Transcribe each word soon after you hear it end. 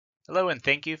Hello and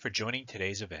thank you for joining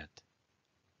today's event.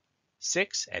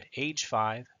 SICSS at age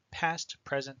 5, past,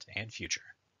 present, and future.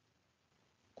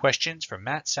 Questions from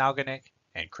Matt Salganik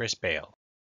and Chris Bale.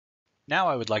 Now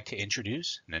I would like to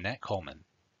introduce Naniette Coleman.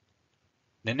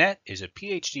 Naniette is a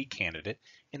PhD candidate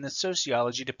in the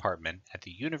Sociology Department at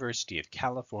the University of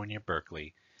California,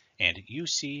 Berkeley, and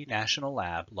UC National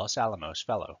Lab Los Alamos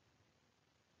Fellow.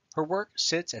 Her work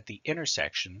sits at the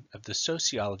intersection of the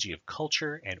sociology of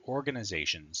culture and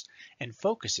organizations and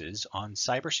focuses on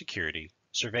cybersecurity,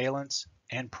 surveillance,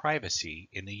 and privacy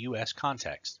in the U.S.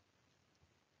 context.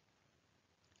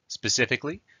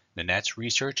 Specifically, Naniette's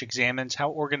research examines how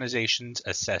organizations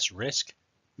assess risk,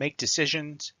 make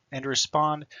decisions, and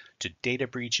respond to data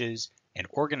breaches and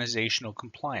organizational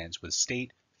compliance with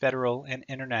state, federal, and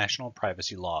international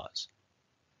privacy laws.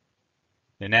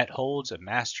 Naniette holds a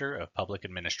Master of Public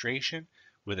Administration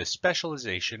with a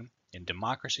specialization in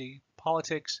democracy,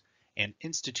 politics, and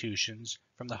institutions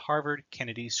from the Harvard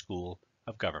Kennedy School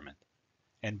of Government,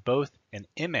 and both an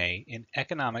MA in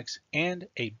Economics and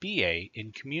a BA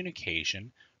in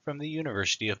Communication from the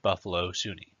University of Buffalo,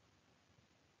 SUNY.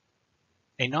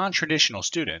 A non-traditional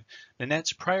student,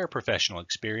 Naniette's prior professional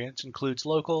experience includes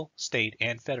local, state,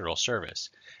 and federal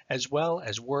service, as well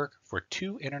as work for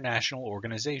 2 international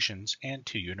organizations and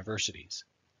 2 universities.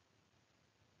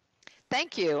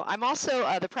 Thank you. I'm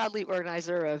also the proud lead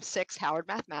organizer of SICSS-Howard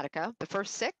Mathematica, the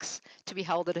first SICSS to be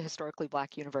held at a historically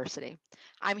Black university.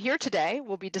 I'm here today.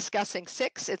 We'll be discussing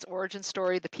SICSS, its origin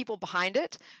story, the people behind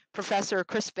it, Professor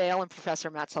Chris Bale and Professor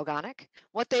Matt Salganik,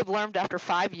 what they've learned after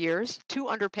 5 years, 2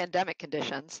 under pandemic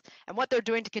conditions, and what they're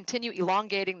doing to continue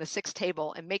elongating the SICSS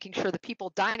table and making sure the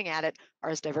people dining at it are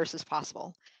as diverse as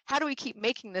possible. How do we keep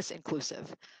making this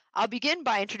inclusive? I'll begin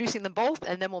by introducing them both,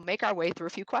 and then we'll make our way through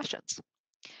a few questions.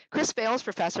 Chris Bale is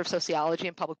Professor of Sociology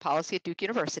and Public Policy at Duke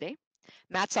University.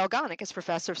 Matt Salganik is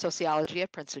Professor of Sociology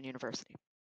at Princeton University.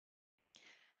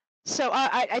 So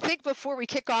I think before we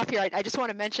kick off here, I just want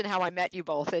to mention how I met you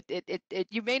both.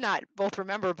 You may not both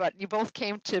remember, but you both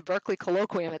came to Berkeley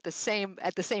Colloquium at the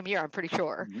same year, I'm pretty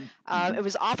sure. It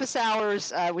was office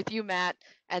hours with you, Matt,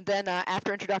 and then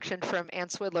after introduction from Ann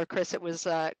Swidler, Chris, it was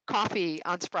coffee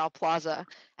on Sproul Plaza,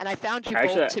 and I found you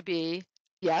both to be,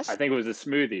 yes? I think it was a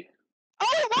smoothie. Oh,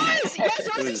 it was! Yes,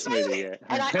 it was a smoothie. Yeah.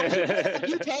 And I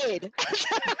you paid.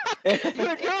 you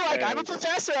were like, I'm a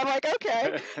professor. I'm like,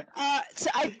 okay. So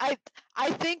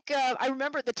I think I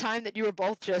remember at the time that you were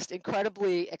both just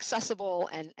incredibly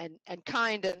accessible and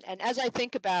kind. And as I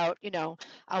think about,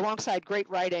 alongside great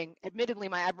writing, admittedly,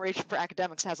 my admiration for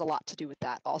academics has a lot to do with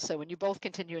that also. And you both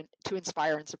continue to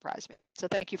inspire and surprise me. So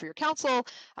thank you for your counsel,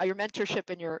 your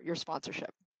mentorship, and your sponsorship.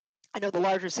 I know the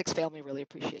larger SICSS family really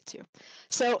appreciates you.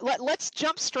 So let's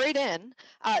jump straight in.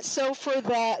 So for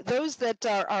those that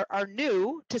are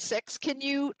new to SICSS, can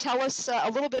you tell us a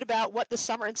little bit about what the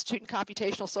Summer Institute in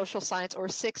Computational Social Science, or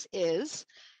SICSS, is?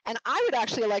 And I would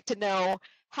actually like to know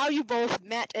how you both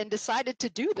met and decided to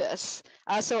do this.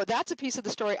 So that's a piece of the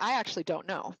story I actually don't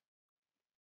know.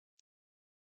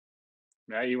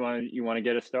 Now you want to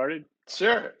get us started?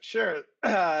 Sure.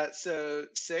 So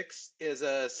SICSS is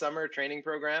a summer training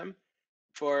program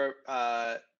for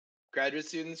graduate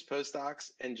students,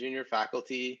 postdocs, and junior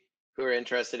faculty who are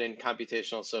interested in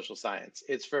computational social science.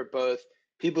 It's for both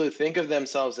people who think of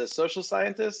themselves as social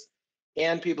scientists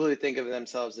and people who think of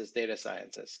themselves as data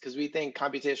scientists, because we think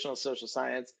computational social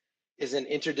science is an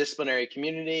interdisciplinary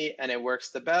community, and it works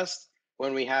the best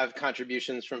when we have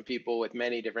contributions from people with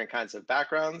many different kinds of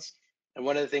backgrounds. And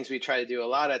one of the things we try to do a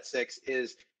lot at SICSS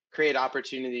is create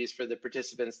opportunities for the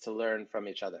participants to learn from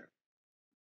each other.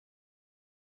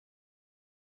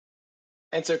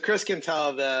 And so Chris can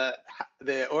tell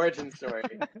the origin story.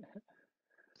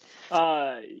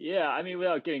 Yeah, I mean,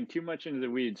 without getting too much into the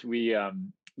weeds, we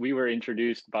were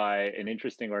introduced by an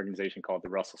interesting organization called the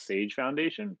Russell Sage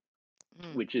Foundation,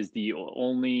 which is the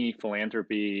only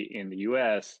philanthropy in the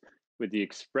US with the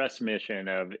express mission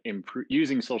of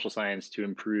using social science to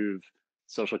improve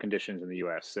social conditions in the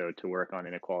US, so to work on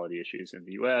inequality issues in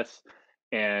the US.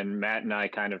 And Matt and I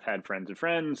kind of had friends of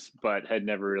friends, but had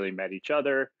never really met each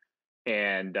other.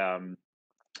 And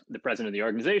the president of the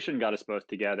organization got us both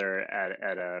together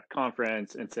at a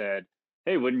conference and said,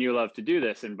 hey, wouldn't you love to do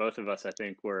this? And both of us, I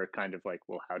think, were kind of like,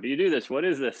 well, how do you do this? What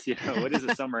is this? What is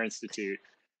a summer institute?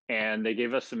 And they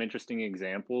gave us some interesting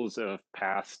examples of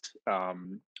past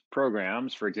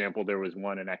programs. For example, there was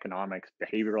one in economics,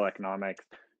 behavioral economics.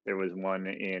 There was one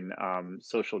in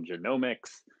social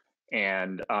genomics.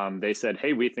 And they said,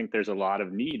 hey, we think there's a lot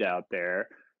of need out there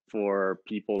for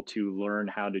people to learn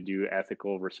how to do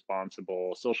ethical,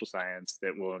 responsible social science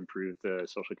that will improve the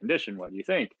social condition. What do you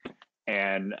think?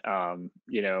 And I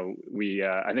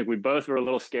think we both were a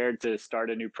little scared to start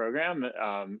a new program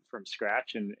from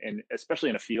scratch, and especially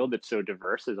in a field that's so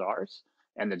diverse as ours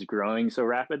and that's growing so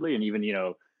rapidly. And even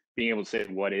being able to say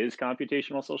what is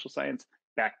computational social science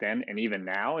back then and even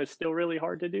now is still really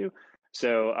hard to do.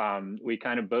 So we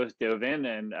kind of both dove in,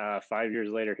 and 5 years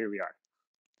later, here we are.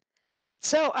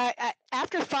 So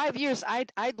after 5 years,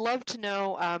 I'd love to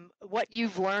know what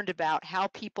you've learned about how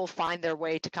people find their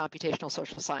way to computational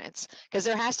social science, because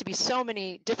there has to be so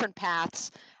many different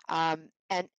paths.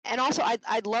 And also,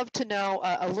 I'd love to know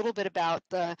a little bit about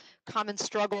the common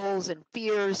struggles and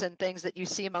fears and things that you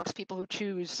see amongst people who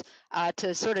choose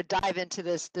to sort of dive into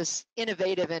this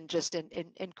innovative and just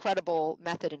incredible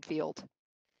method and field.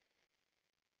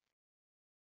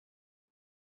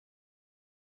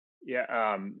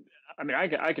 Yeah, I mean,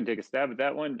 I can take a stab at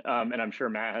that one, and I'm sure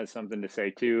Matt has something to say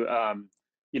too.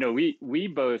 We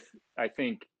both, I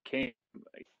think,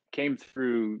 came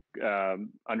through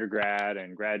undergrad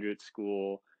and graduate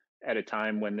school at a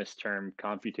time when this term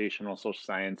computational social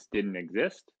science didn't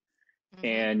exist.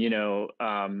 And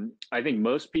I think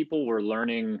most people were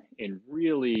learning in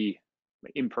really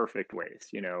imperfect ways.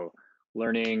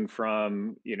 Learning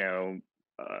from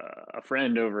a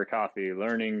friend over coffee,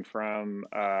 learning from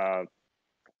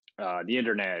the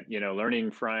internet,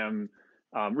 learning from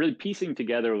really piecing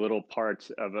together little parts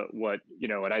of what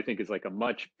I think is like a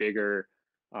much bigger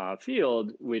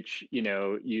field, which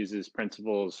uses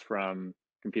principles from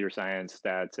computer science,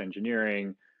 stats,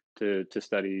 engineering to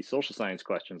study social science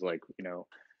questions like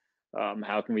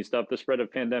how can we stop the spread of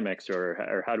pandemics,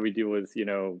 or how do we deal with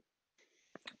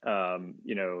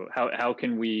how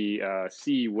can we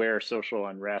see where social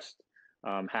unrest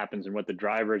happens and what the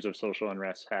drivers of social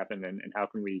unrest happen, and how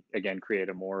can we again create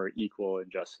a more equal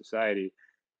and just society.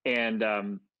 And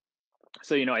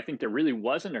so I think there really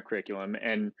wasn't a curriculum.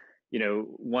 And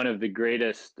one of the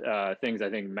greatest things I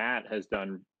think Matt has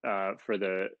done for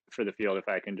the field, if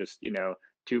I can just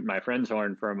toot my friend's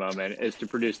horn for a moment, is to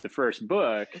produce the first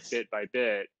book bit by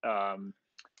bit,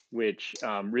 which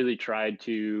really tried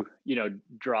to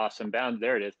draw some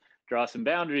boundaries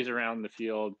around the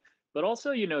field, but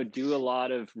also do a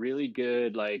lot of really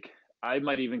good, like, I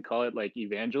might even call it like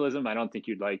evangelism. I don't think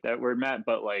you'd like that word, Matt,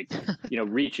 but like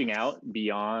reaching out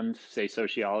beyond, say,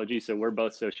 sociology. So we're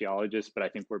both sociologists, but I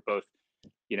think we're both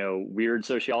weird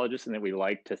sociologists, and that we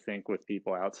like to think with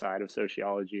people outside of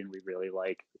sociology, and we really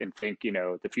like and think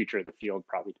the future of the field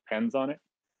probably depends on it.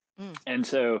 And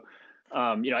so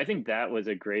I think that was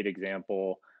a great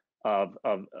example of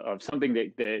something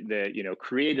that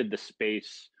created the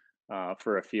space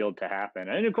for a field to happen.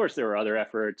 And of course, there were other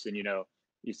efforts, and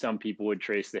some people would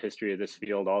trace the history of this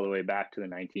field all the way back to the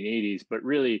 1980s. But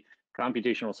really,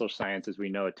 computational social science, as we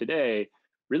know it today,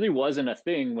 really wasn't a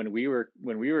thing when we were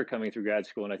coming through grad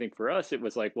school. And I think for us, it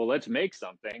was like, well, let's make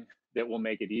something that will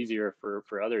make it easier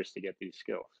for others to get these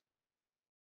skills.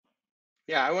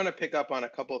 Yeah, I want to pick up on a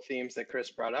couple of themes that Chris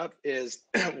brought up. Is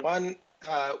one,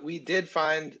 we did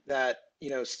find that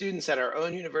students at our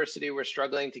own university were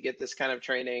struggling to get this kind of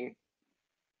training,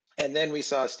 and then we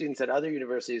saw students at other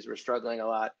universities were struggling a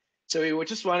lot. So we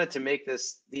just wanted to make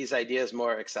these ideas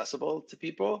more accessible to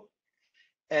people.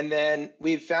 And then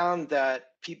we found that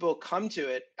people come to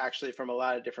it actually from a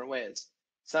lot of different ways.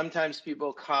 Sometimes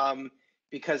people come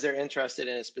because they're interested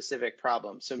in a specific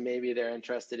problem. So maybe they're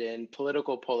interested in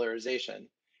political polarization,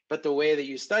 but the way that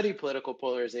you study political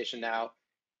polarization now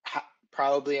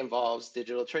probably involves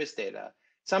digital trace data.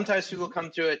 Sometimes people come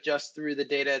to it just through the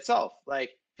data itself.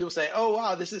 Like people say, oh,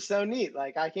 wow, this is so neat.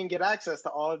 Like I can get access to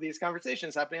all of these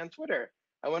conversations happening on Twitter.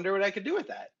 I wonder what I could do with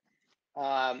that.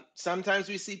 Sometimes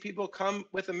we see people come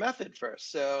with a method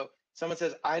first. So someone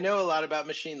says, I know a lot about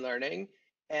machine learning,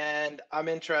 and I'm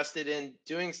interested in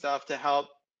doing stuff to help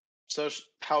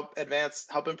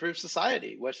improve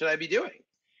society. What should I be doing?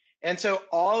 And so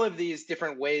all of these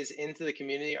different ways into the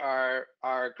community are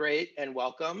great and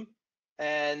welcome.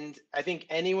 And I think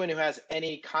anyone who has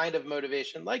any kind of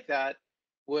motivation like that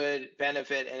would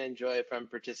benefit and enjoy from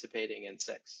participating in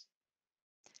SICSS.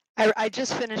 I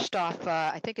just finished off,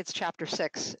 I think it's chapter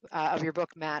 6 of your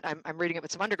book, Matt. I'm reading it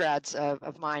with some undergrads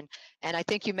of mine, and I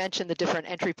think you mentioned the different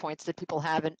entry points that people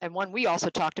have, and one we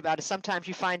also talked about is sometimes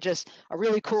you find just a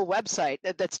really cool website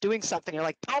that's doing something. You're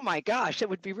like, oh my gosh, it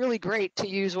would be really great to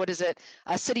use, what is it,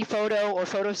 a City Photo or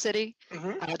Photo City,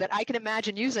 that I can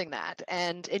imagine using that,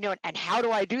 and and how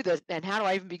do I do this, and how do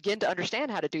I even begin to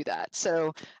understand how to do that?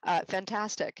 So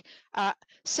fantastic.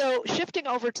 So shifting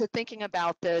over to thinking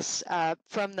about this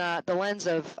from the lens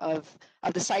of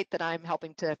the site that I'm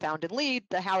helping to found and lead,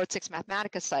 the Howard SICSS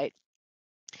Mathematica site.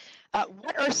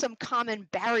 What are some common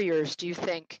barriers, do you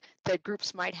think, that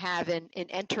groups might have in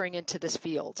entering into this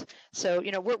field? So,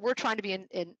 we're trying to be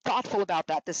thoughtful about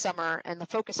that this summer, and the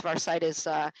focus of our site is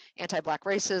anti-Black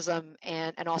racism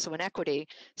and also inequity.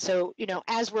 So,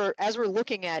 as we're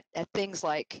looking at things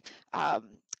like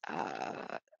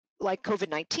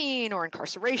COVID-19 or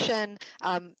incarceration,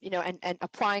 and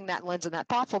applying that lens and that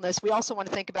thoughtfulness, we also want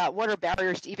to think about what are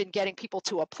barriers to even getting people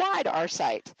to apply to our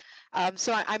site.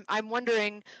 So I'm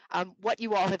wondering what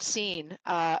you all have seen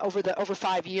over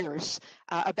 5 years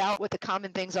about what the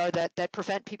common things are that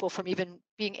prevent people from even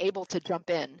being able to jump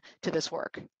in to this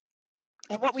work,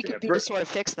 and what we can do to sort of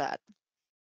fix that.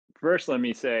 First, let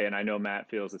me say, and I know Matt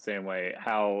feels the same way,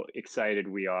 how excited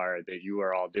we are that you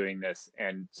are all doing this,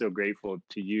 and so grateful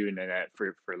to you, Naniette,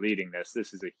 for leading this.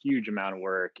 This is a huge amount of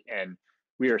work, and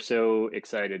we are so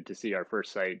excited to see our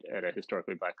first site at a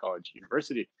historically Black college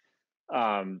university.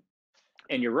 And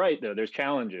you're right, though, there's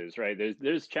challenges, right?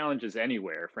 There's challenges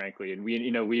anywhere, frankly, and we've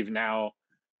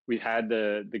had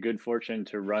the good fortune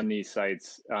to run these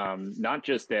sites, not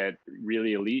just at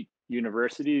really elite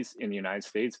universities in the United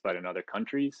States, but in other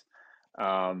countries,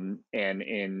 and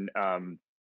in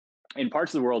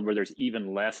parts of the world where there's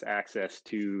even less access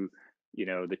to,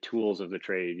 the tools of the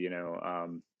trade,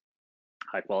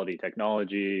 high quality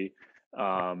technology,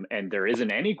 and there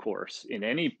isn't any course in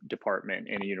any department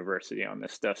in a university on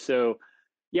this stuff. So,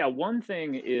 yeah, one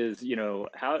thing is,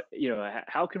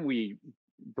 how can we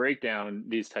break down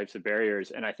these types of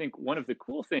barriers? And I think one of the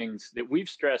cool things that we've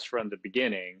stressed from the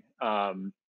beginning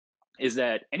is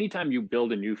that anytime you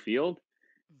build a new field,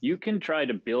 you can try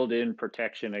to build in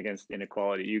protection against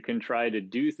inequality. You can try to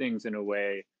do things in a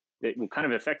way that will kind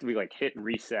of effectively like hit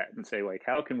reset and say, like,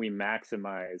 how can we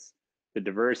maximize the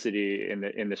diversity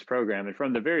in this program? And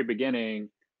from the very beginning,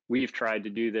 we've tried to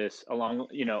do this along,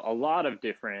 a lot of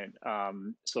different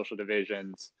social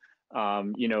divisions,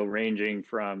 ranging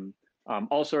from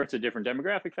all sorts of different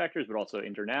demographic factors, but also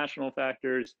international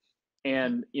factors.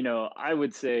 And, I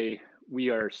would say we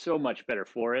are so much better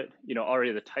for it.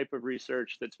 Already the type of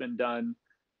research that's been done,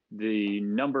 the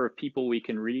number of people we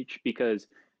can reach, because,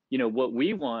 what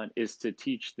we want is to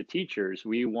teach the teachers.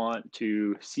 We want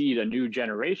to seed a new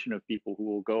generation of people who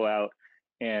will go out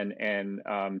and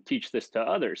teach this to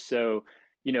others. So,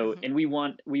 and we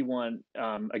want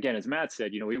again, as Matt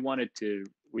said, we wanted to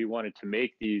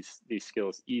make these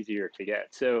skills easier to get.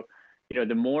 So,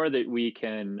 the more that we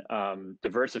can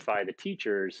diversify the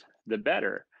teachers, the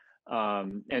better.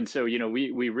 And so,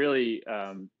 we really,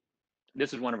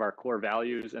 this is one of our core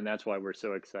values, and that's why we're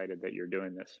so excited that you're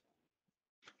doing this.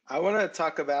 I want to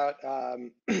talk about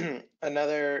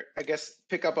another,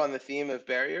 pick up on the theme of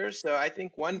barriers. So I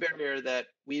think one barrier that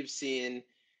we've seen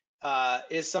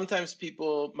is sometimes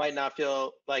people might not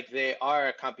feel like they are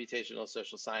a computational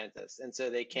social scientist, and so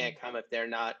they can't come if they're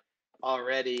not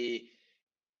already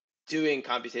doing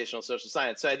computational social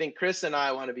science. So I think Chris and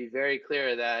I want to be very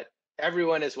clear that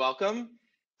everyone is welcome.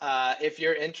 If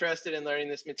you're interested in learning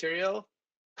this material,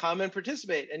 come and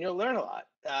participate, and you'll learn a lot,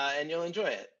 and you'll enjoy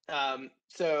it.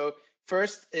 So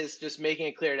first is just making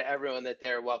it clear to everyone that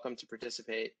they're welcome to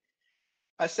participate.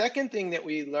 A second thing that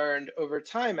we learned over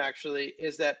time, actually,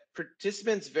 is that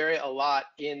participants vary a lot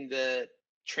in the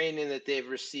training that they've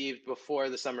received before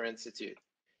the Summer Institute.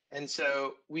 And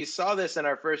so we saw this in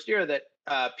our first year,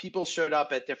 that people showed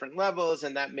up at different levels,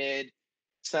 and that made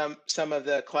some of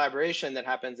the collaboration that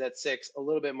happens at SICSS a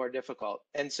little bit more difficult.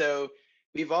 And so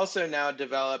we've also now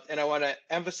developed, and I want to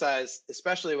emphasize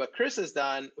especially what Chris has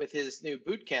done with his new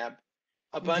boot camp,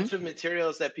 a bunch of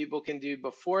materials that people can do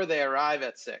before they arrive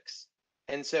at SICSS.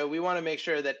 And so we want to make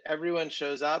sure that everyone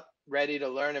shows up ready to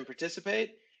learn and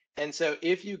participate. And so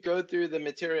if you go through the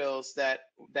materials that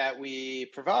we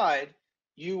provide,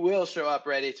 you will show up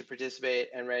ready to participate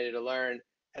and ready to learn.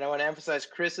 And I want to emphasize,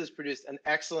 Chris has produced an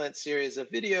excellent series of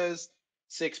videos,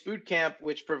 SICSS Bootcamp,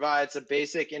 which provides a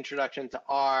basic introduction to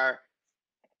R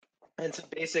and some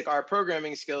basic R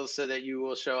programming skills so that you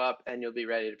will show up and you'll be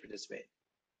ready to participate.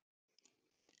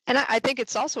 And I think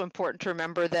it's also important to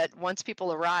remember that once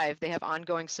people arrive, they have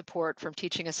ongoing support from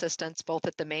teaching assistants, both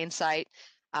at the main site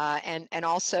and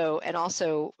also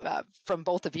from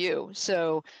both of you.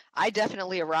 So I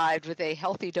definitely arrived with a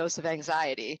healthy dose of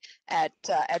anxiety at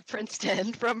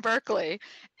Princeton from Berkeley,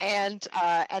 and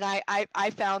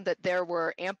I found that there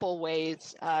were ample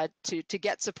ways to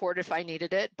get support if I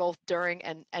needed it, both during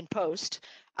and post.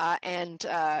 And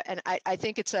I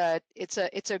think it's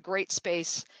a great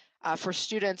space for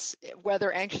students,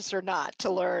 whether anxious or not, to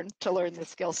learn the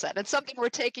skill set, and something we're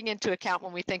taking into account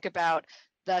when we think about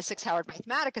the SICSS-Howard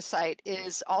Mathematica site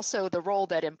is also the role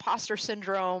that imposter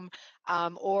syndrome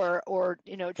or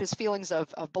just feelings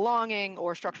of belonging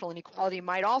or structural inequality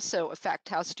might also affect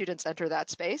how students enter that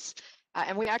space.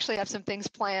 And we actually have some things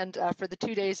planned for the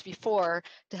 2 days before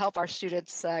to help our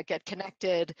students get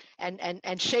connected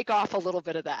and shake off a little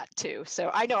bit of that too.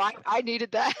 So I know I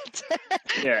needed that.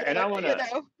 Yeah, and I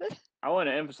want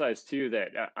to emphasize too that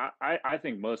I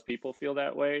think most people feel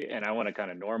that way, and I want to kind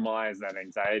of normalize that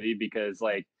anxiety because,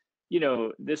 like,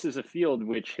 this is a field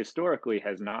which historically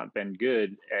has not been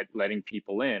good at letting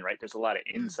people in, right? There's a lot of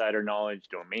insider knowledge,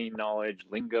 domain knowledge,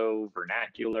 lingo,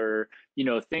 vernacular,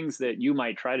 things that you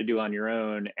might try to do on your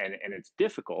own, and it's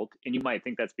difficult, and you might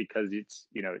think that's because it's,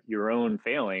 your own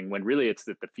failing, when really it's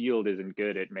that the field isn't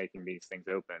good at making these things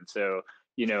open. So,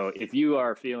 if you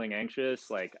are feeling anxious,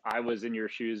 like I was in your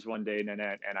shoes one day,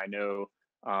 Naniette, and I know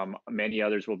many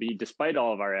others will be, despite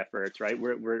all of our efforts, right?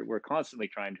 We're constantly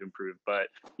trying to improve, but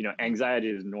anxiety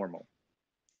is normal.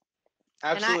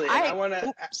 Absolutely. And I want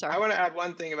to add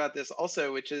one thing about this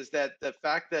also, which is that the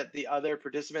fact that the other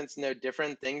participants know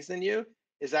different things than you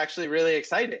is actually really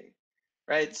exciting,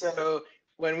 right? So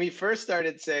when we first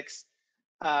started SICSS,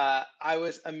 I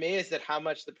was amazed at how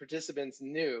much the participants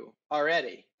knew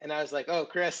already. And I was like, oh,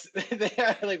 Chris, they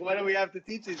are like, what do we have to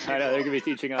teach these people? I know, they're going to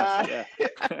be teaching us, yeah.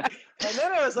 And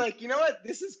then I was like, you know what,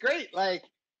 this is great. Like,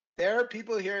 there are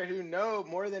people here who know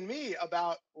more than me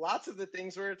about lots of the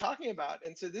things we're talking about.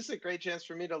 And so this is a great chance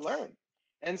for me to learn.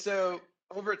 And so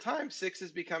over time, SICSS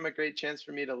has become a great chance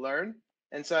for me to learn.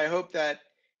 And so I hope that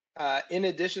in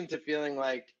addition to feeling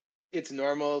like it's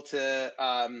normal to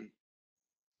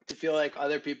feel like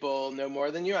other people know more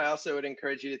than you, I also would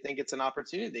encourage you to think it's an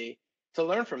opportunity to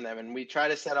learn from them. And we try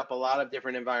to set up a lot of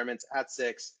different environments at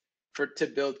SICSS to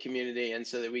build community and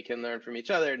so that we can learn from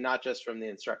each other, not just from the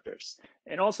instructors.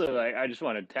 And also, I just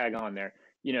want to tag on there.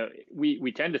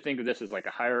 We tend to think of this as like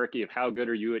a hierarchy of how good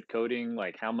are you at coding,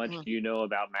 like how much do you know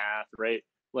about math, right?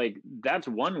 Like that's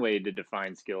one way to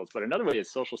define skills, but another way is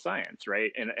social science,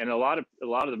 right? And a lot of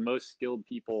the most skilled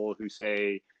people who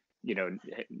say,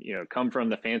 come from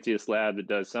the fanciest lab that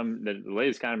does the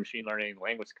latest kind of machine learning,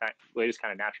 latest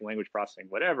kind of natural language processing,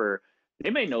 whatever, they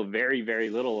may know very,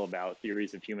 very little about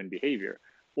theories of human behavior,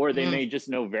 or they may just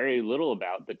know very little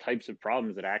about the types of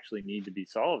problems that actually need to be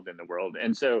solved in the world.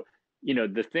 And so,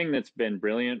 the thing that's been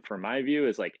brilliant from my view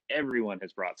is like everyone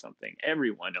has brought something,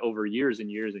 everyone over years and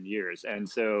years and years. And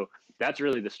so that's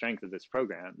really the strength of this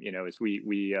program, is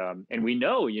we and we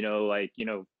know,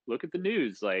 look at the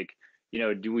news, like,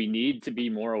 do we need to be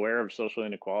more aware of social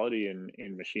inequality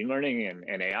in machine learning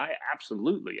and AI?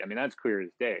 Absolutely. I mean, that's clear as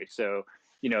day. So,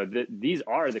 these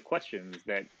are the questions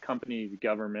that companies,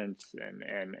 governments,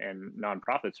 and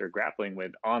nonprofits are grappling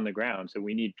with on the ground. So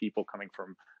we need people coming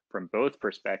from both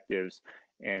perspectives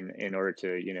and in order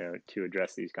to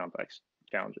address these complex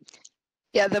challenges.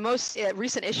 Yeah, the most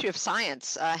recent issue of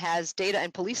Science has data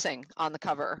and policing on the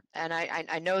cover, and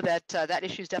I know that that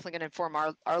issue is definitely going to inform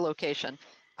our location.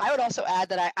 I would also add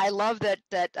that I love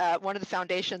that one of the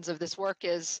foundations of this work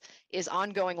is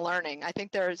ongoing learning. I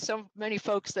think there are so many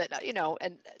folks that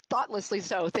and thoughtlessly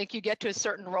so think you get to a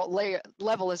certain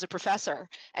level as a professor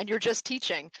and you're just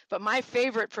teaching. But my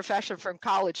favorite professor from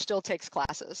college still takes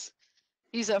classes.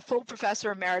 He's a full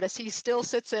professor emeritus. He still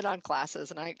sits in on classes,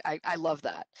 and I love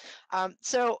that.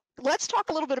 So let's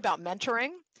talk a little bit about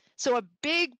mentoring. So a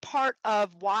big part of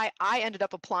why I ended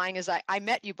up applying is I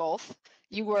met you both.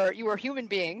 You were human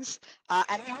beings,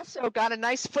 and I also got a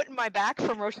nice foot in my back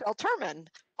from Rochelle Turman.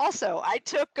 Also, I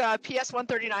took PS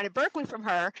 139 at Berkeley from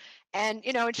her, and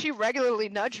and she regularly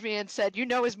nudged me and said, "You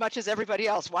know as much as everybody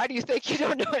else. Why do you think you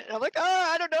don't know it?" And I'm like,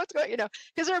 "Oh, I don't know what's going."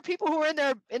 Because there are people who were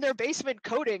in their basement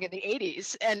coding in the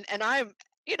 80s, and I'm.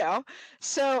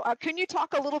 So can you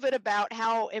talk a little bit about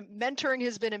how mentoring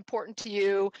has been important to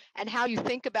you and how you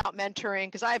think about mentoring?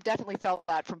 Because I have definitely felt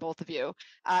that from both of you.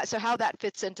 So how that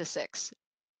fits into SICSS.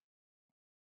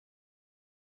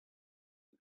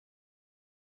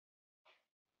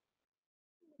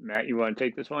 Matt, you want to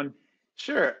take this one?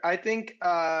 Sure. I think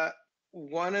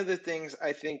one of the things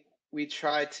I think we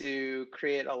try to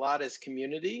create a lot is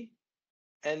community.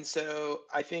 And so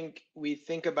I think we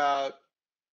think about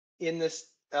in this,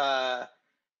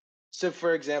 so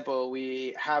for example,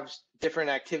 we have different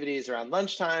activities around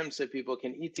lunchtime so people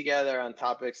can eat together on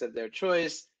topics of their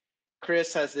choice.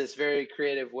 Chris has this very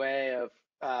creative way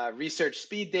of research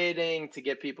speed dating to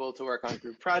get people to work on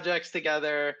group projects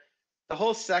together. The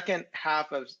whole second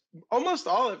half of almost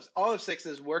all of SICSS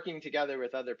is working together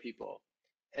with other people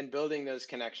and building those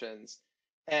connections.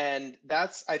 And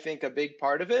that's, I think, a big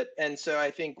part of it. And so I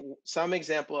think some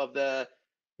example of the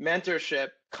mentorship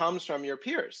comes from your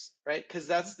peers, right? Because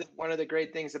that's one of the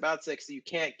great things about SICSS that you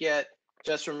can't get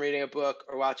just from reading a book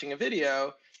or watching a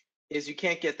video, is you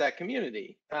can't get that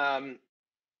community. And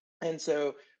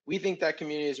so we think that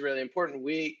community is really important.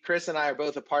 Chris and I are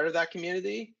both a part of that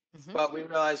community, but we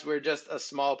realize we're just a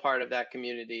small part of that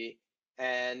community.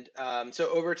 And so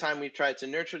over time, we've tried to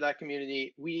nurture that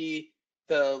community.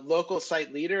 The local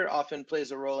site leader often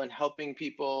plays a role in helping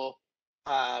people,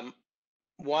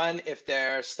 one, if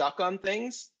they're stuck on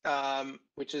things,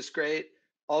 which is great.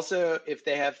 Also, if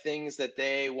they have things that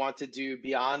they want to do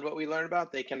beyond what we learn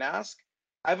about, they can ask.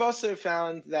 I've also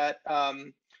found that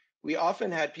we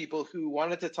often had people who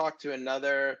wanted to talk to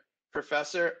another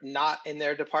professor not in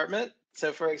their department.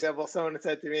 So for example, someone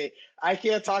said to me, I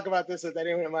can't talk about this with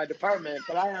anyone in my department,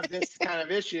 but I have this kind of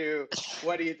issue.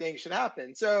 What do you think should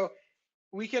happen? So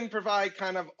we can provide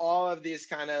kind of all of these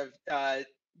kind of,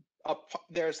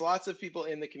 there's lots of people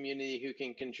in the community who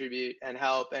can contribute and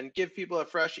help and give people a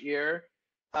fresh ear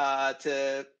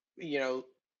to,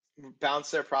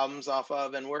 bounce their problems off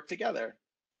of and work together.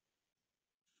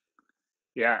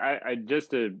 Yeah, I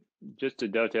just to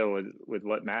dovetail with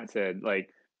what Matt said, like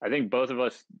I think both of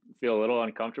us feel a little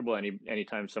uncomfortable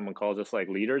anytime someone calls us like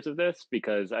leaders of this,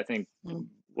 because I think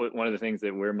one of the things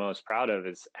that we're most proud of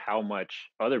is how much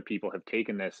other people have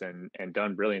taken this and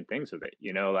done brilliant things with it.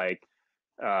 Like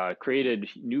created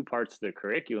new parts of the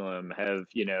curriculum, have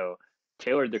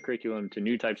tailored the curriculum to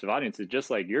new types of audiences, just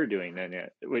like you're doing, Naniette,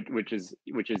 which is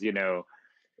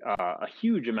a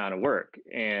huge amount of work.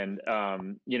 And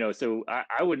so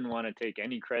I wouldn't want to take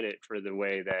any credit for the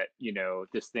way that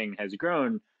this thing has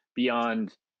grown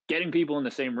beyond getting people in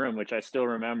the same room, which I still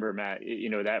remember, Matt,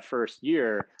 that first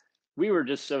year we were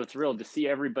just so thrilled to see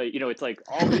everybody. It's like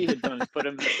all we had done is put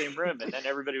them in the same room, and then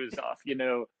everybody was off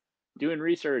doing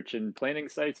research and planning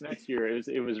sites next year.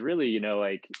 It was really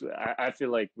like I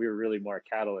feel like we were really more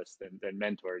catalysts than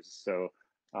mentors. So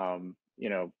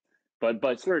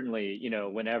but certainly,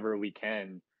 whenever we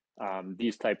can,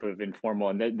 these type of informal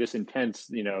and this intense,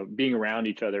 being around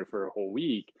each other for a whole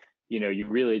week, you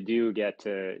really do get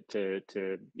to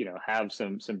have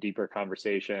some deeper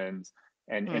conversations.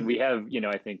 And we have,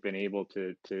 I think, been able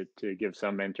to give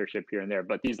some mentorship here and there,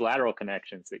 but these lateral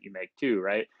connections that you make too,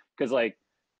 right? Because like,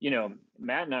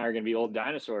 Matt and I are going to be old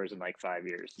dinosaurs in like 5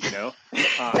 years,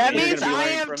 That means I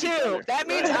am too. That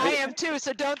means right? I am too.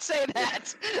 So don't say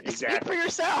that. Exactly. Speak for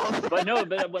yourself. But no,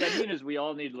 but what I mean is we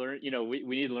all need to learn, we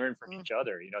need to learn from each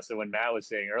other, So when Matt was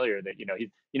saying earlier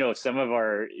that, some of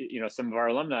our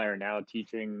alumni are now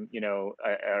teaching,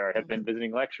 or have been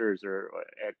visiting lectures or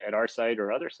at our site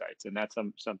or other sites. And that's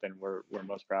something we're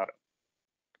most proud of.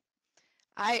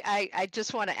 I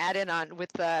just want to add in on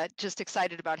with just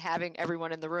excited about having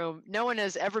everyone in the room. No one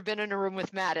has ever been in a room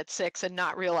with Matt at SICSS and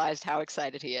not realized how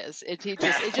excited he is. It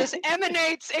just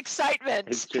emanates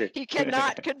excitement. He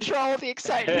cannot control the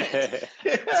excitement.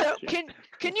 So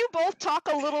can you both talk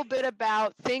a little bit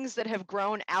about things that have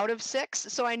grown out of SICSS?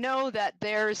 So I know that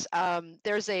there's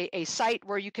a site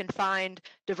where you can find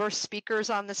diverse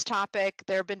speakers on this topic.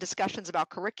 There have been discussions about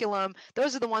curriculum.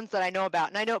 Those are the ones that I know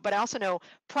about, but I also know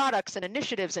products and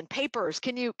initiatives and papers.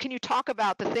 Can you talk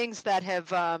about the things that have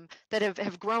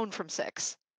grown from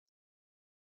SICSS?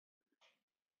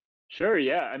 Sure.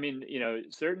 Yeah. I mean,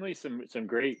 certainly some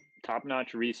great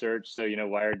top-notch research. So,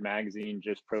 Wired Magazine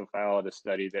just profiled a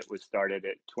study that was started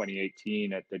at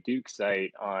 2018 at the Duke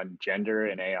site on gender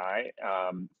and AI,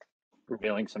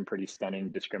 revealing some pretty stunning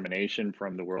discrimination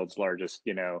from the world's largest,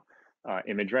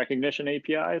 image recognition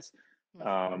APIs.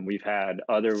 We've had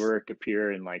other work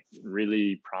appear in like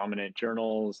really prominent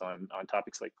journals on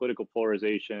topics like political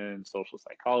polarization, social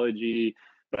psychology.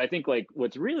 But I think like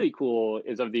what's really cool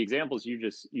is of the examples you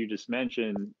just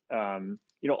mentioned,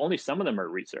 only some of them are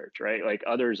research, right? Like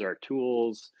others are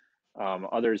tools.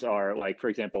 Others are like, for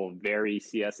example, Vary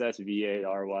CSS,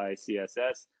 VARY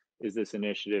CSS is this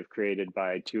initiative created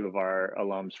by two of our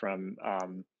alums from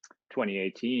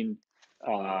 2018.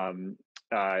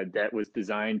 That was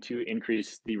designed to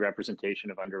increase the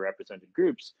representation of underrepresented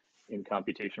groups in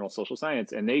computational social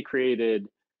science, and they created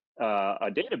a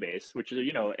database, which is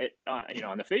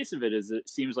on the face of it it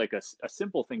seems like a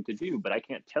simple thing to do, but I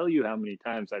can't tell you how many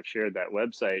times I've shared that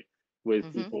website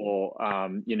with people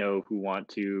who want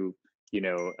to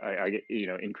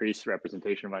increase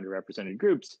representation of underrepresented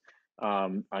groups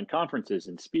on conferences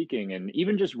and speaking, and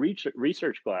even just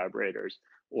research collaborators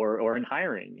or in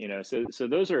hiring, so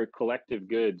those are collective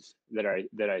goods that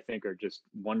I think are just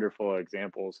wonderful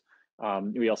examples.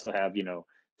 We also have,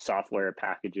 software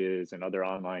packages and other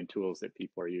online tools that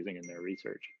people are using in their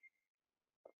research.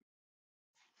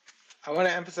 I want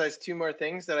to emphasize two more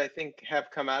things that I think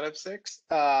have come out of SICSS.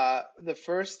 The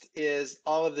first is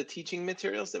all of the teaching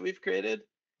materials that we've created.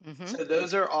 So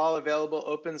those are all available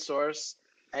open source.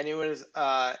 Anyone is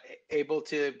able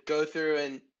to go through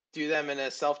and do them in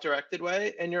a self-directed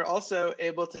way. And you're also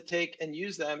able to take and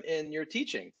use them in your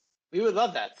teaching. We would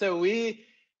love that. So we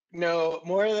know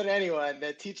more than anyone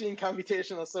that teaching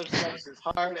computational social science is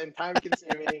hard and time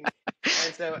consuming.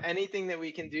 And so anything that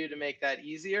we can do to make that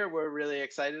easier, we're really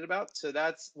excited about. So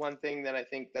that's one thing that I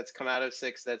think that's come out of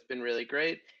SICSS that's been really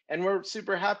great. And we're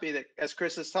super happy that, as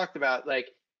Chris has talked about, like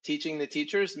teaching the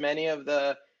teachers, many of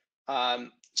the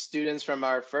students from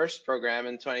our first program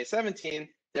in 2017,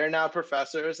 they're now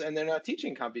professors and they're now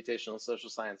teaching computational social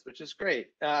science, which is great.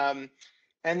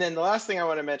 And then the last thing I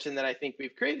want to mention that I think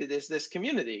we've created is this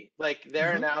community. Like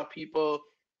there are now people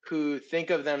who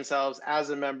think of themselves as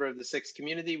a member of the SICSS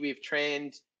community. We've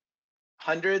trained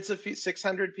hundreds of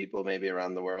 600 people maybe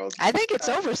around the world. I think it's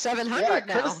over 700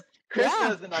 now. Chris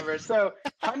knows the number. So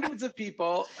hundreds of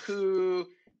people who,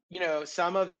 you know,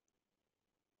 some of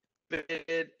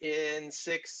participated in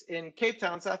SICSS in Cape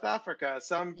Town, South Africa.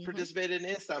 Some participated in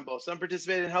Istanbul. Some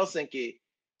participated in Helsinki.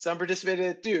 Some participated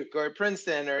at Duke or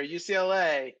Princeton or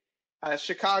UCLA,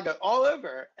 Chicago, all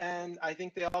over. And I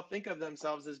think they all think of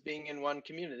themselves as being in one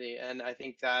community. And I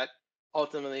think that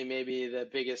ultimately may be the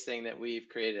biggest thing that we've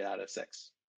created out of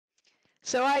SICSS.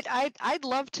 So I'd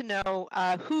love to know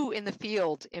who in the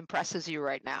field impresses you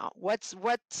right now.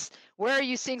 Where are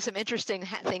you seeing some interesting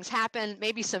things happen?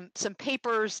 Maybe some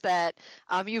papers that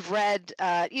you've read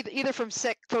either from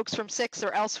folks from SICSS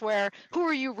or elsewhere. Who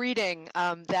are you reading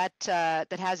that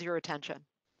has your attention?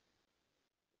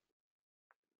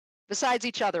 Besides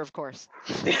each other, of course.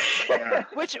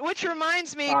 Which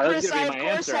reminds me, Chris, I of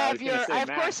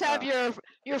course have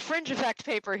your fringe effect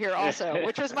paper here also,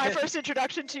 which was my first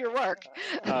introduction to your work.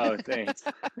 Oh, thanks.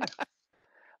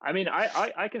 I mean,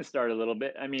 I can start a little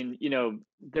bit. I mean, you know,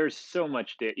 there's so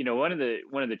much data. You know, one of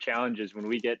the challenges when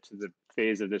we get to the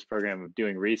phase of this program of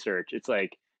doing research, it's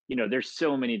like, you know, there's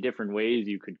so many different ways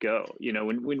you could go. You know,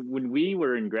 when we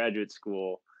were in graduate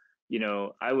school, you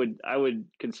know, I would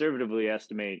conservatively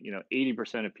estimate, you know,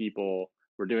 80% of people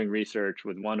were doing research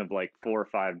with one of like 4 or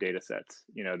 5 data sets,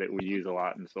 you know, that we use a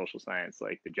lot in social science,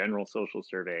 like the General Social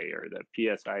Survey or the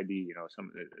PSID, you know,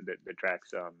 some that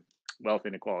tracks wealth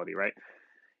inequality, right?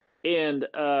 And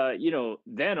you know,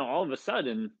 then all of a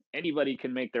sudden anybody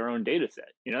can make their own data set.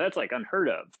 You know, that's like unheard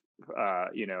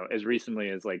of, you know, as recently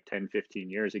as like 10, 15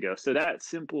 years ago. So that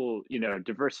simple, you know,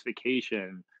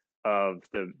 diversification of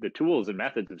the tools and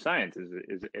methods of science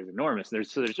is enormous.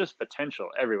 There's just potential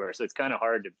everywhere. So it's kind of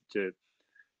hard to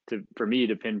for me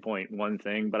to pinpoint one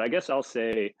thing, but I guess I'll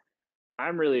say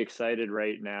I'm really excited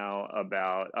right now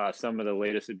about some of the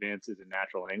latest advances in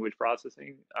natural language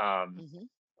processing.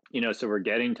 You know, so we're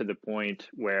getting to the point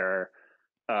where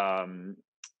 2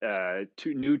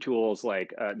 new tools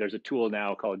like there's a tool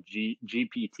now called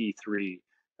GPT-3,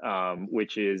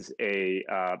 which is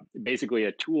basically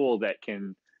a tool that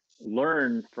can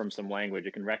learn from some language.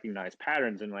 It can recognize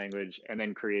patterns in language and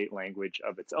then create language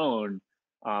of its own,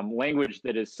 language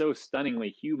that is so stunningly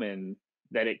human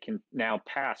that it can now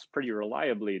pass pretty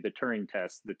reliably the Turing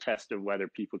test, the test of whether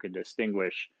people can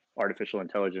distinguish artificial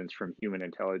intelligence from human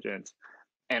intelligence.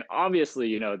 And obviously,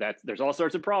 you know, there's all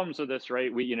sorts of problems with this,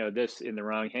 right? You know, this in the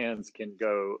wrong hands can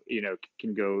go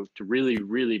to really,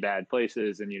 really bad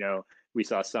places. And, you know, we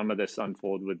saw some of this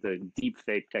unfold with the deep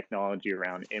fake technology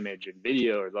around image and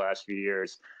video over the last few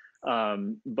years.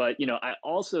 But, you know, I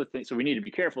also think, so we need to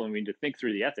be careful and we need to think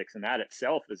through the ethics, and that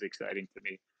itself is exciting to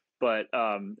me. But,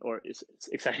 or it's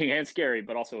exciting and scary,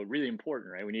 but also really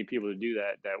important, right? We need people to do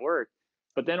that work.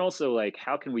 But then also, like,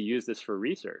 how can we use this for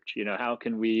research? You know, how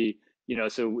can we, you know,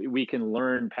 so we can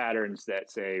learn patterns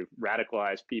that say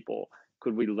radicalize people.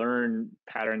 Could we learn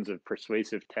patterns of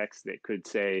persuasive text that could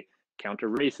say counter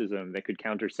racism, that could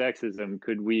counter sexism?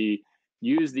 Could we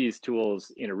use these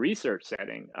tools in a research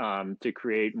setting to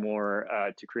create more,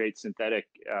 to create synthetic,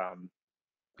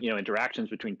 you know, interactions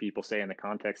between people, say in the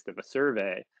context of a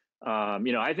survey?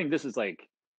 You know, I think this is like,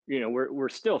 you know, we're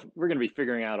going to be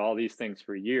figuring out all these things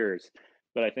for years.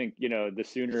 But I think, you know, the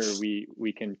sooner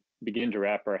we can begin to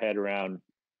wrap our head around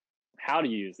how to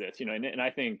use this, you know, and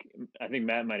I think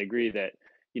Matt might agree that,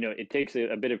 you know, it takes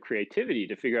a bit of creativity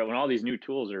to figure out when all these new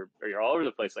tools are all over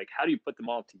the place, like how do you put them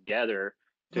all together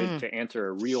to answer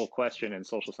a real question in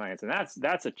social science? And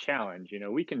that's a challenge. You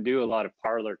know, we can do a lot of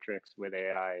parlor tricks with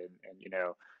AI and you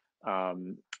know,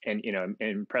 and you know, and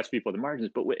impress people at the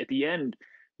margins, but at the end,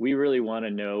 we really want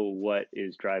to know what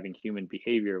is driving human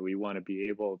behavior. We want to be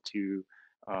able to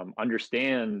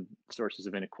understand sources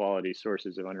of inequality,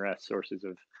 sources of unrest, sources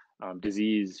of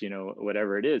disease,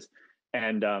 whatever it is.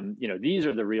 And these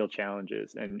are the real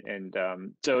challenges. And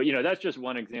so that's just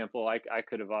one example. I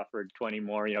could have offered 20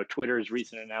 more. Twitter's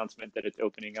recent announcement that it's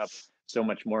opening up so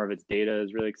much more of its data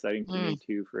is really exciting to me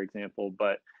too, for example.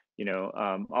 But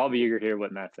I'll be eager to hear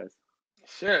what Matt says.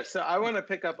 Sure. So I want to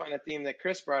pick up on a theme that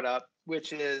Chris brought up,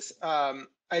 which is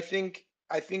I think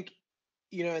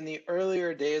in the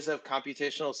earlier days of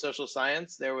computational social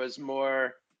science, there was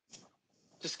more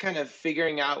just kind of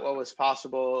figuring out what was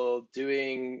possible,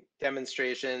 doing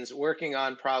demonstrations, working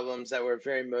on problems that were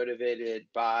very motivated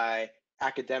by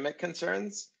academic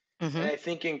concerns. And I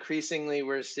think increasingly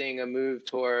we're seeing a move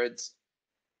towards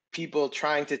people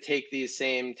trying to take these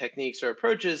same techniques or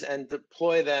approaches and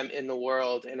deploy them in the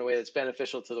world in a way that's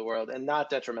beneficial to the world and not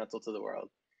detrimental to the world.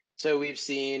 So we've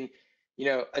seen,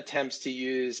 attempts to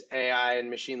use AI and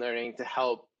machine learning to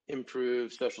help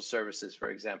improve social services,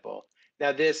 for example.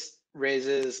 Now, this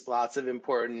raises lots of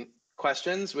important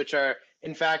questions, which are,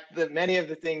 in fact, many of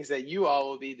the things that you all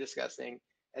will be discussing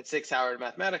at SICSS-Howard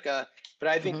Mathematica. But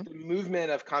I think the movement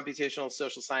of computational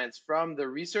social science from the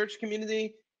research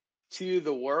community to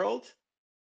the world,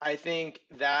 I think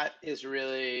that is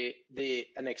really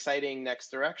an exciting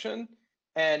next direction,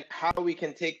 and how we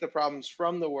can take the problems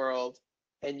from the world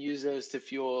and use those to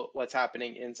fuel what's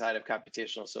happening inside of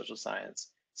computational social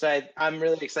science. So I'm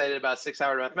really excited about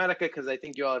SICSS-Howard Mathematica because I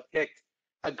think you all have picked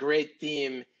a great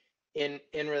theme in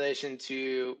relation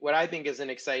to what I think is an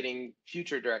exciting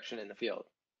future direction in the field.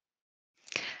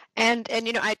 And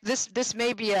this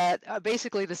may be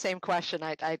basically the same question.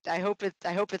 I hope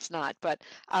it's not. But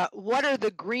what are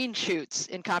the green shoots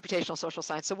in computational social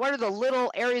science? So what are the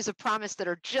little areas of promise that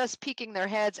are just peeking their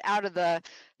heads out of the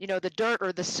the dirt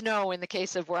or the snow, in the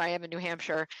case of where I am in New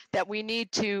Hampshire, that we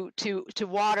need to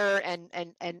water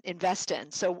and invest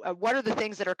in? So what are the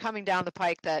things that are coming down the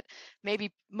pike that maybe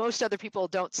most other people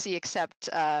don't see, except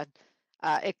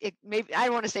maybe I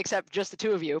don't want to say except just the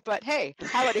two of you, but hey,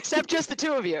 how about except just the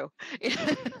two of you?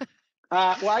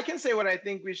 Well, I can say what I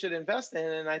think we should invest in,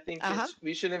 and I think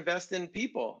we should invest in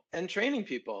people and training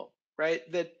people, right?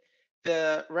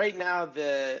 Right now,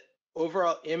 the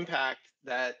overall impact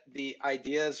that the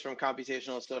ideas from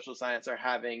computational social science are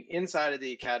having inside of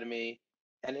the academy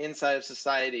and inside of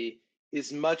society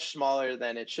is much smaller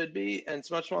than it should be, and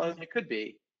it's much smaller than it could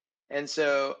be. And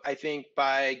so I think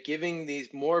by giving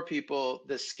these more people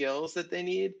the skills that they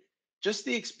need, just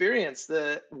the experience,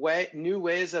 new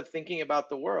ways of thinking about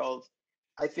the world,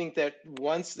 I think that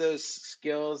once those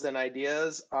skills and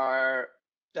ideas are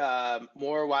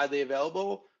more widely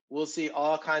available, we'll see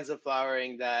all kinds of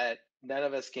flowering that none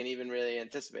of us can even really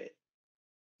anticipate.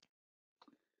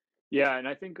 Yeah, and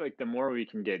I think the more we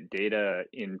can get data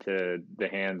into the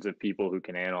hands of people who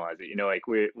can analyze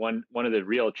it, one of the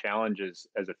real challenges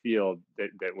as a field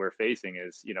that we're facing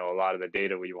is, a lot of the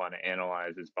data we want to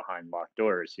analyze is behind locked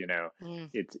doors.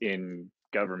 It's in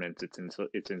governments, it's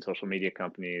in social media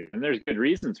companies, and there's good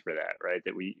reasons for that, right?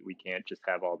 That we can't just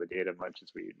have all the data much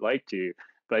as we'd like to,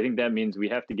 but I think that means we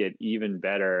have to get even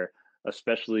better,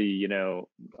 especially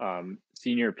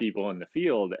senior people in the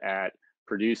field at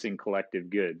producing collective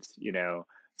goods.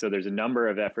 So there's a number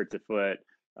of efforts afoot.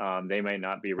 They might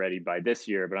not be ready by this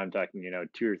year, but I'm talking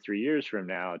 2 or 3 years from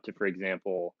now to, for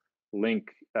example,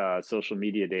 link social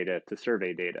media data to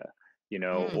survey data,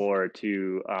 or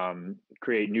to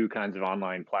create new kinds of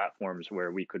online platforms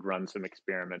where we could run some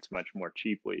experiments much more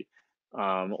cheaply.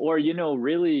 Or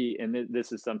really, and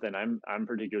this is something I'm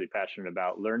particularly passionate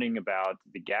about, learning about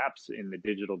the gaps in the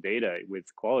digital data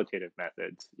with qualitative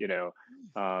methods.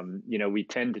 We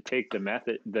tend to take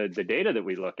the data that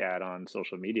we look at on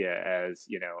social media as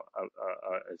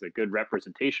as a good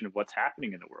representation of what's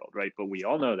happening in the world, right? But we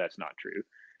all know that's not true.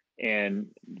 And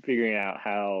figuring out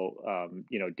how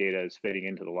data is fitting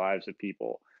into the lives of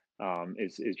people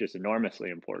is just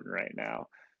enormously important right now.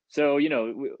 So,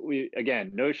 we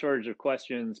again, no shortage of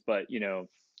questions, but,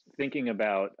 thinking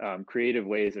about creative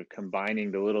ways of combining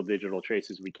the little digital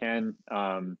traces we can.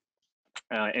 And,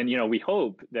 we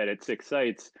hope that at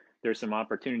SICSS-Sites, there's some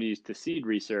opportunities to seed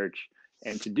research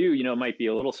and to do, it might be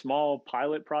a little small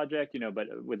pilot project, but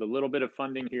with a little bit of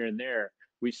funding here and there,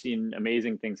 we've seen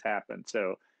amazing things happen.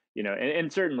 So,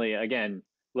 and certainly, again,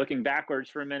 looking backwards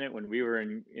for a minute, when we were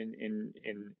in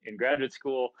graduate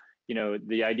school,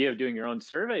 the idea of doing your own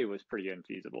survey was pretty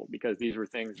unfeasible because these were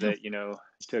things that,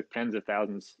 took tens of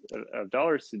thousands of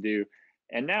dollars to do.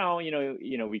 And now,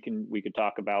 we could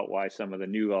talk about why some of the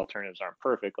new alternatives aren't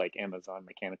perfect, like Amazon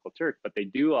Mechanical Turk, but they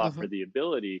do offer the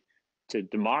ability to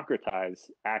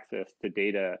democratize access to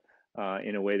data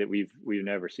in a way that we've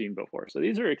never seen before. So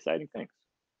these are exciting things.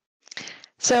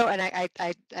 So, and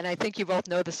I think you both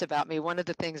know this about me. One of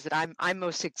the things that I'm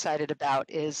most excited about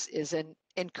is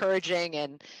encouraging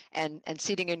and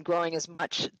seeding and growing as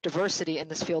much diversity in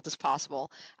this field as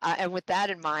possible. And with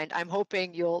that in mind, I'm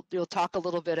hoping you'll talk a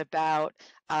little bit about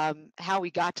how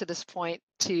we got to this point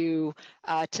to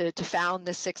found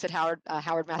this SICSS at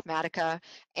Howard Mathematica,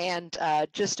 and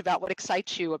just about what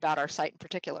excites you about our site in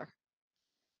particular.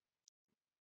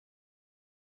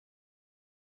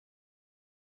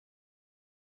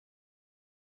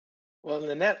 Well,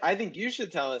 Naniette, I think you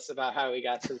should tell us about how we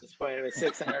got to this point with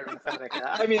SICSS-Howard Mathematica.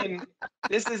 I mean,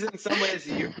 this is in some ways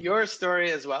your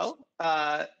story as well.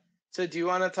 So do you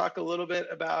want to talk a little bit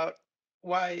about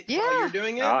why you're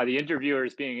doing it? The interviewer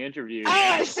is being interviewed. Oh,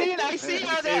 I see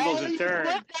the tables are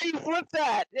turned. You flipped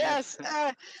that. Yes.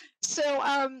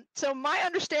 So my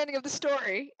understanding of the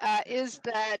story is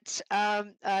that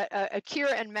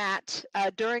Akira and Matt,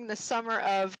 during the summer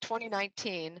of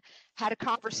 2019, had a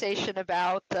conversation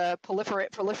about the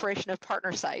proliferation of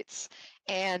partner sites,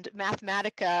 and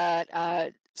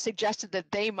Mathematica suggested that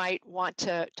they might want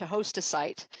to host a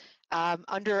site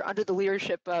under the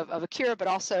leadership of Akira, but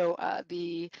also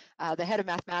the head of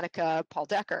Mathematica, Paul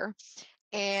Decker.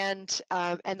 And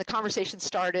the conversation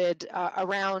started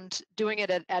around doing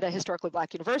it at a historically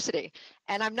Black university.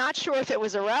 And I'm not sure if it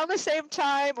was around the same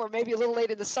time or maybe a little late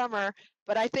in the summer,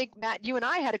 but I think, Matt, you and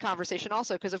I had a conversation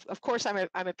also, because of course I'm a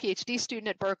PhD student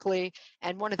at Berkeley,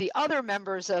 and one of the other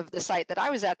members of the site that I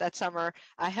was at that summer,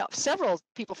 several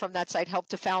people from that site helped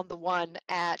to found the one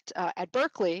at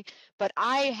Berkeley, but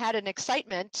I had an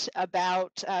excitement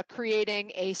about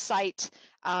creating a site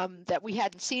that we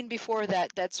hadn't seen before,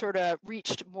 that sort of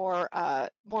reached more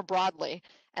broadly.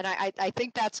 And I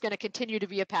think that's going to continue to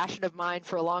be a passion of mine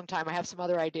for a long time. I have some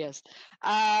other ideas.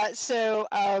 And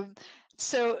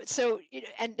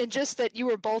just that you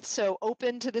were both so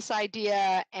open to this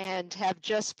idea and have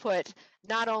just put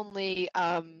not only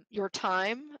your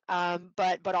time,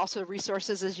 but also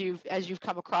resources as you've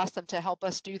come across them to help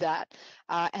us do that.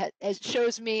 It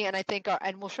shows me, and I think,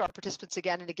 and we'll show our participants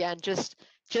again and again, just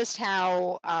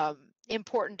how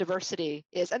important diversity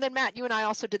is. And then Matt, you and I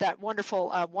also did that wonderful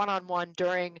one-on-one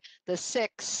during the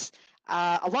SICSS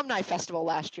Alumni Festival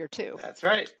last year too. That's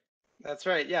right. That's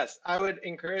right. Yes, I would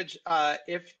encourage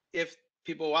if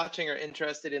people watching are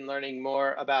interested in learning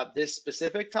more about this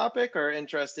specific topic, or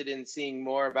interested in seeing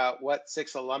more about what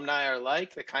SICSS alumni are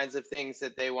like, the kinds of things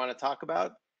that they want to talk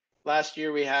about. Last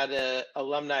year we had an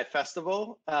alumni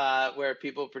festival where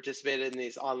people participated in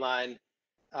these online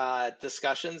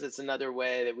discussions. It's another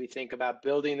way that we think about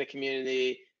building the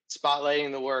community,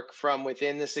 spotlighting the work from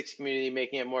within the SICSS community,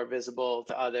 making it more visible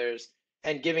to others,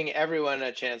 and giving everyone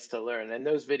a chance to learn. And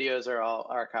those videos are all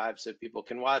archived so people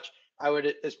can watch. I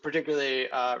would particularly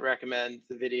recommend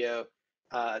the video.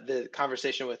 The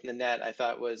conversation with Naniette, I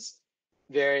thought, was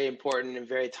very important and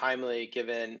very timely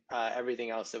given everything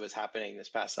else that was happening this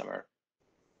past summer.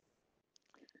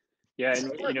 Yeah,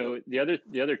 and the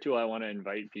other tool I want to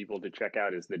invite people to check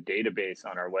out is the database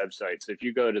on our website. So if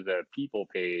you go to the people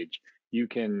page, you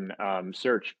can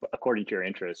search according to your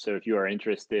interests. So if you are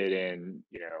interested in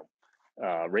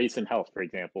race and health, for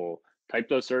example, type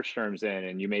those search terms in,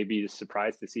 and you may be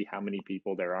surprised to see how many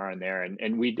people there are in there.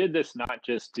 And we did this not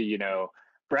just to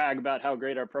brag about how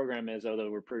great our program is, although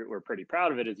we're pretty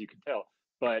proud of it, as you can tell,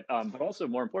 but also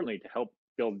more importantly to help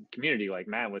build community, like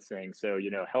Matt was saying. So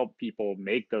help people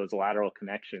make those lateral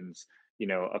connections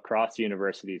across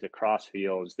universities, across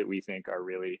fields that we think are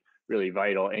really, really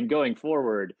vital. And going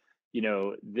forward,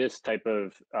 this type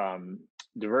of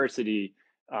diversity,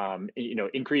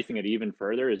 increasing it even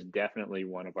further is definitely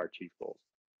one of our chief goals.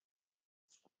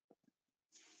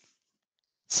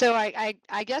 So I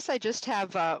guess I just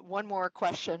have one more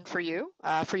question for you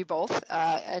both,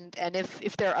 and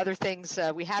if there are other things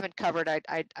we haven't covered,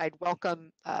 I'd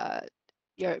welcome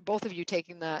both of you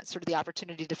taking the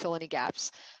opportunity to fill any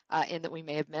gaps in that we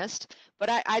may have missed. But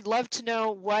I'd love to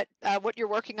know what you're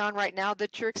working on right now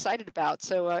that you're excited about.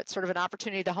 So it's sort of an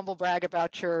opportunity to humble brag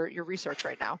about your research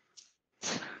right now.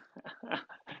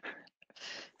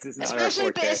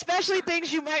 Especially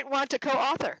things you might want to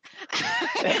co-author.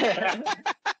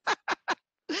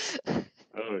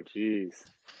 Oh, geez.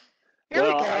 Here we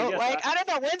go. I don't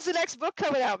know, when's the next book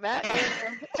coming out, Matt?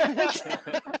 Chris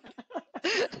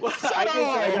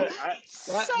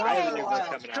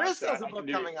has a book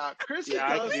coming out. Chris,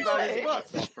 I can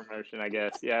do promotion, I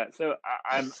guess. Yeah. So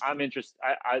I'm interested.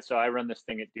 So I run this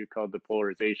thing at Duke called the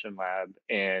Polarization Lab,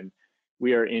 and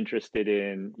we are interested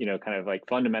in kind of like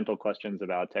fundamental questions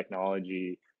about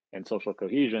technology and social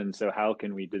cohesion. So how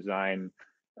can we design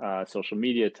social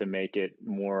media to make it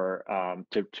more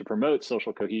to promote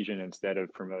social cohesion instead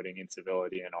of promoting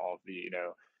incivility and all of the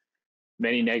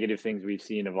many negative things we've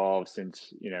seen evolve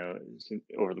since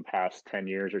over the past 10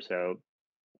 years or so.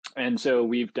 And so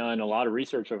we've done a lot of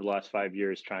research over the last 5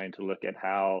 years trying to look at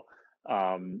how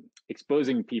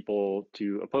exposing people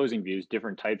to opposing views,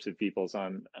 different types of people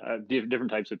on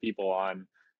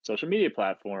social media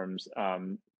platforms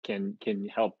can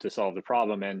help to solve the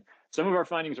problem. And some of our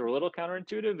findings were a little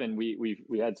counterintuitive, and we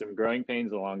had some growing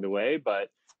pains along the way. But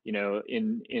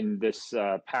in this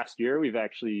past year, we've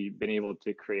actually been able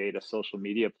to create a social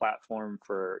media platform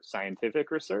for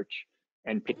scientific research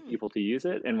and pay people to use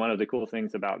it. And one of the cool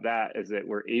things about that is that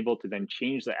we're able to then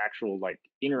change the actual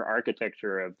inner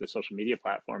architecture of the social media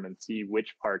platform and see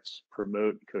which parts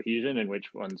promote cohesion and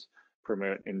which ones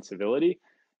promote incivility.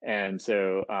 And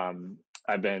so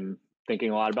I've been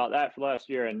thinking a lot about that for the last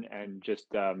year, and just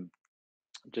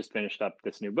finished up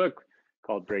this new book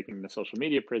called Breaking the Social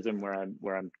Media Prism, where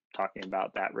I'm talking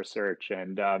about that research.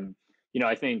 And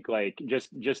I think just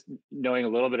knowing a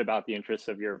little bit about the interests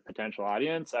of your potential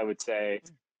audience, I would say,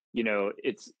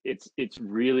 it's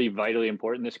really vitally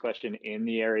important, this question in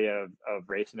the area of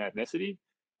race and ethnicity.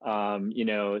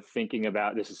 Thinking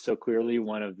about this is so clearly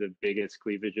one of the biggest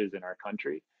cleavages in our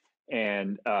country.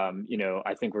 And,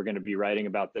 I think we're going to be writing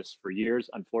about this for years,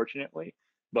 unfortunately.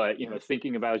 But,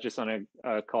 thinking about just on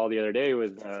a call the other day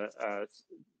with a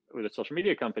social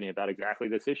media company about exactly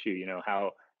this issue,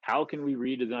 how can we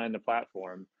redesign the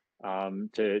platform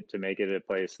to make it a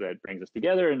place that brings us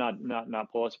together and not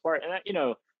pull us apart? And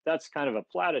that's kind of a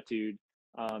platitude.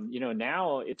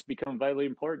 Now it's become vitally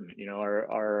important.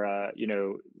 Our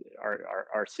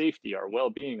safety, our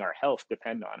well-being, our health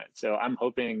depend on it. So I'm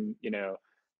hoping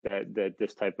that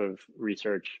this type of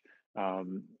research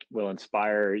will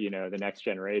inspire the next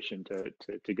generation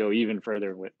to go even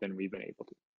further than we've been able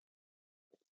to.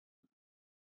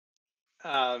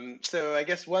 So I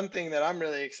guess one thing that I'm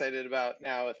really excited about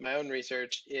now with my own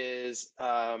research is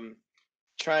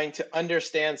trying to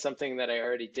understand something that I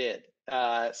already did.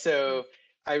 So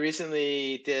I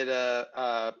recently did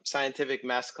a scientific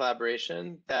mass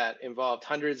collaboration that involved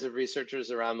hundreds of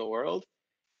researchers around the world.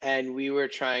 And we were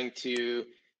trying to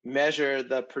measure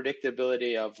the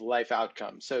predictability of life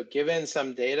outcomes. So given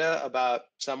some data about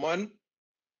someone,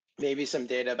 maybe some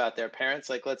data about their parents,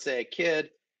 like let's say a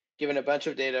kid, given a bunch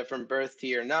of data from birth to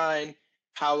year 9,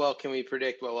 how well can we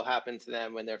predict what will happen to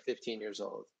them when they're 15 years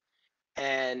old?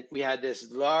 And we had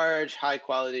this large, high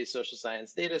quality social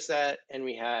science data set, and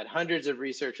we had hundreds of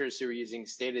researchers who were using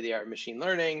state-of-the-art machine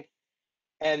learning.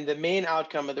 And the main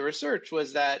outcome of the research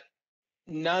was that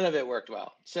none of it worked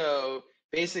well. So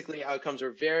basically, outcomes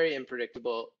were very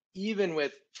unpredictable, even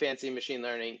with fancy machine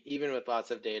learning, even with lots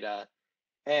of data.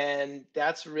 And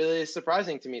that's really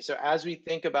surprising to me. So as we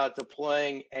think about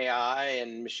deploying AI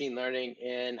and machine learning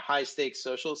in high-stakes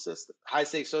social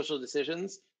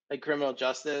decisions, like criminal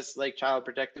justice, like child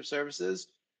protective services,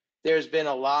 there's been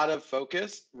a lot of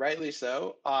focus, rightly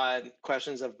so, on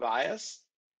questions of bias.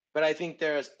 But I think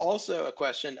there's also a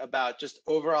question about just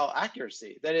overall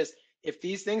accuracy. That is, if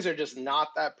these things are just not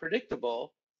that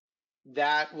predictable,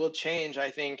 that will change,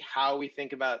 I think, how we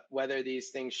think about whether these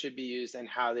things should be used and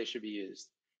how they should be used.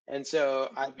 And so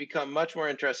I've become much more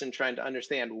interested in trying to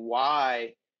understand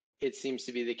why it seems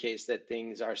to be the case that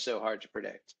things are so hard to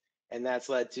predict. And that's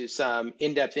led to some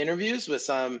in-depth interviews with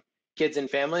some kids and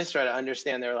families to try to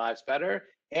understand their lives better.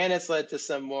 And it's led to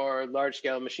some more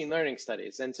large-scale machine learning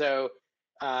studies. And so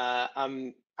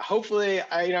hopefully,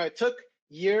 it took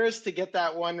years to get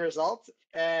that one result,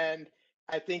 and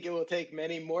I think it will take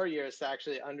many more years to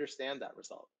actually understand that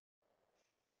result.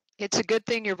 It's a good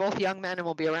thing you're both young men and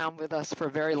will be around with us for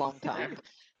a very long time.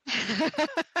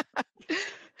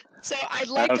 So I'd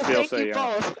like to thank you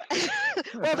both.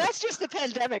 Well, that's just the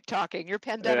pandemic talking. You're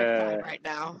pandemic time right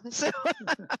now. So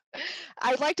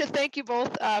I'd like to thank you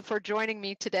both for joining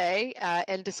me today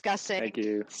and discussing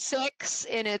SICSS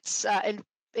in its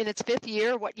 5th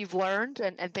year, what you've learned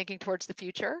and thinking towards the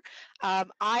future.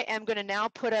 I am going to now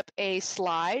put up a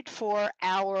slide for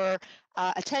our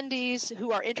attendees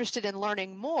who are interested in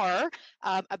learning more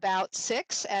about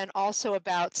SICSS and also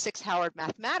about SICSS-Howard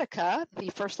Mathematica, the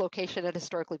first location at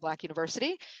Historically Black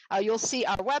University. You'll see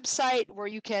our website where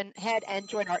you can head and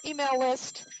join our email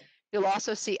list. You'll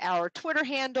also see our Twitter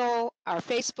handle, our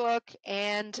Facebook,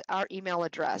 and our email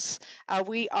address.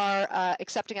 We are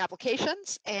accepting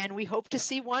applications, and we hope to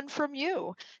see one from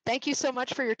you. Thank you so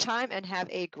much for your time, and have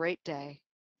a great day.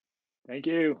 Thank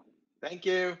you. Thank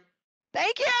you.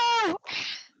 Thank you.